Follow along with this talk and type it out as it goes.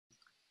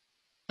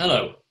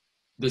Hello.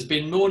 There's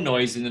been more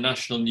noise in the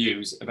national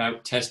news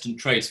about test and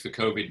trace for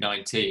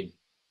COVID-19.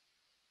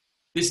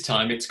 This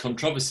time it's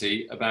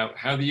controversy about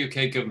how the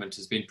UK government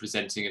has been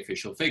presenting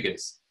official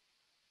figures.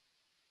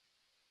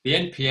 The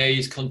NPA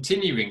is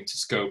continuing to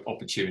scope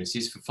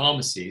opportunities for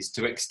pharmacies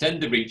to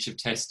extend the reach of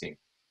testing.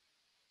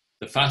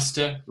 The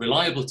faster,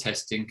 reliable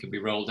testing can be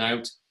rolled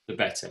out, the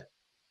better.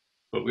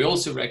 But we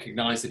also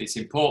recognise that it's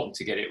important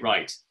to get it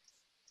right,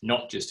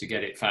 not just to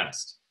get it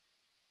fast.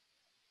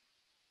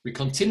 We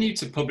continue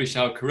to publish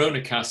our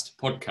CoronaCast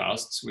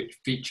podcasts, which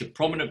feature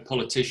prominent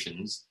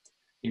politicians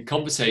in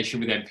conversation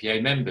with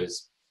NPA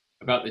members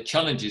about the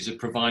challenges of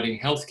providing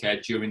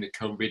healthcare during the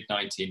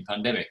COVID-19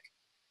 pandemic.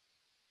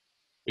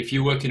 If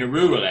you work in a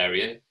rural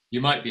area,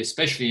 you might be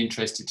especially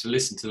interested to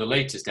listen to the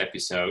latest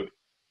episode,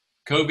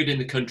 COVID in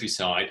the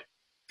Countryside,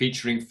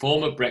 featuring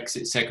former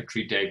Brexit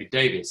Secretary David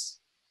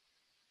Davis.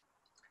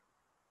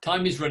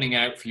 Time is running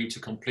out for you to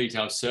complete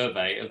our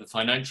survey of the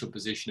financial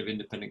position of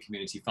independent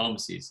community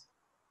pharmacies,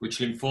 which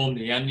will inform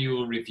the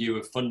annual review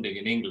of funding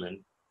in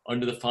England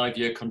under the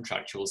 5-year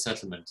contractual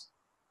settlement.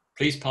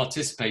 Please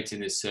participate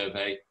in this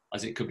survey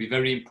as it could be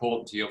very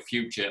important to your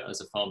future as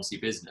a pharmacy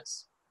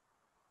business.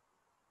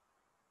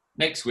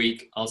 Next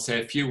week, I'll say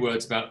a few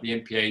words about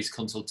the NPA's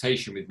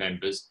consultation with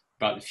members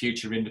about the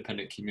future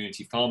independent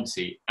community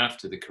pharmacy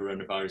after the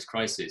coronavirus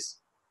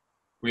crisis.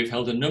 We've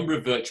held a number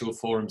of virtual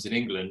forums in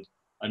England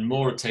and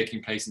more are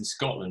taking place in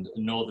Scotland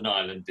and Northern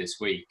Ireland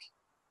this week.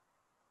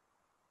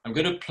 I'm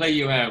going to play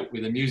you out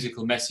with a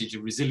musical message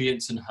of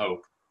resilience and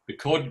hope,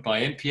 recorded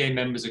by NPA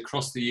members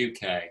across the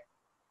UK.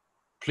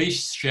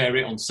 Please share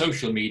it on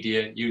social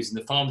media using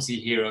the Pharmacy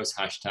Heroes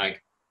hashtag.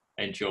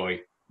 Enjoy.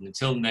 And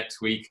until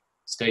next week,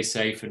 stay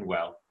safe and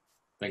well.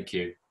 Thank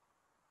you.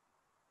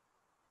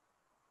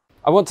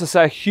 I want to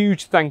say a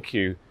huge thank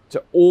you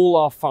to all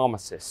our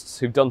pharmacists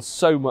who've done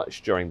so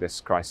much during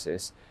this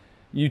crisis.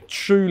 You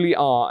truly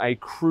are a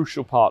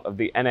crucial part of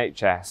the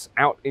NHS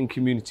out in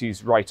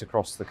communities right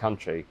across the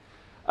country.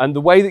 And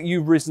the way that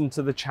you've risen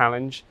to the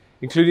challenge,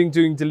 including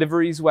doing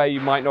deliveries where you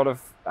might not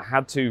have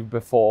had to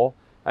before,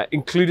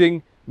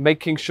 including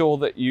making sure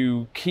that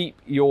you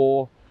keep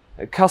your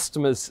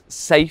customers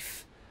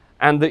safe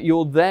and that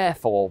you're there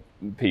for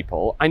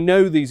people. I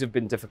know these have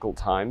been difficult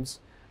times.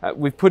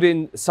 We've put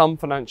in some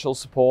financial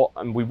support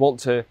and we want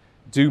to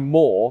do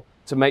more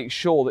to make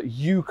sure that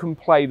you can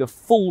play the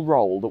full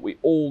role that we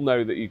all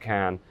know that you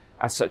can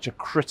as such a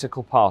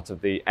critical part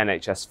of the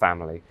NHS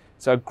family.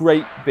 So a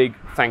great big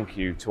thank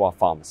you to our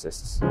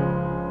pharmacists.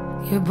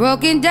 You're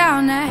broken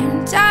down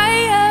and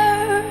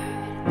tired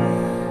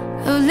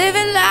of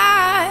living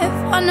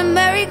life on the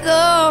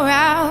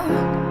merry-go-round,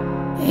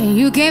 and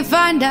you can't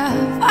find a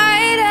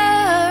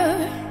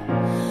fighter,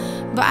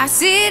 but I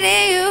see it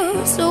in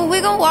you, so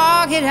we gon'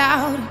 walk it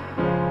out.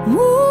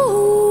 Move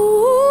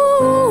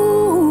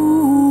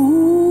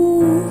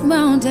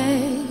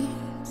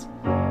mountains,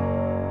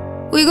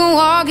 we gon'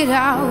 walk it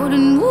out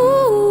and move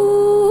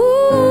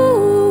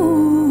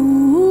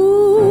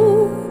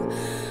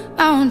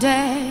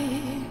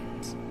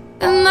mountains.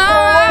 And I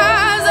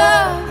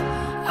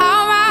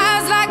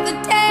rise like the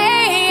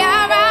day.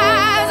 I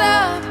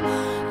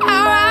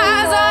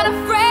rise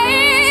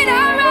unafraid. I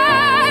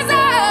rise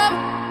up,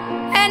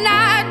 and I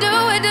do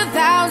it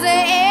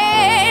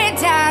 1,000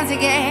 times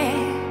again.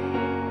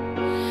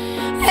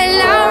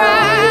 And I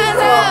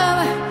rise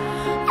up,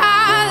 I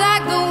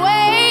like the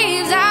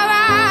waves. I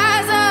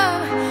rise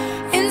up,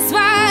 in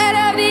spite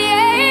of the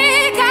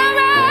ache. I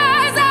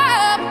rise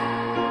up,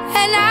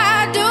 and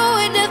I do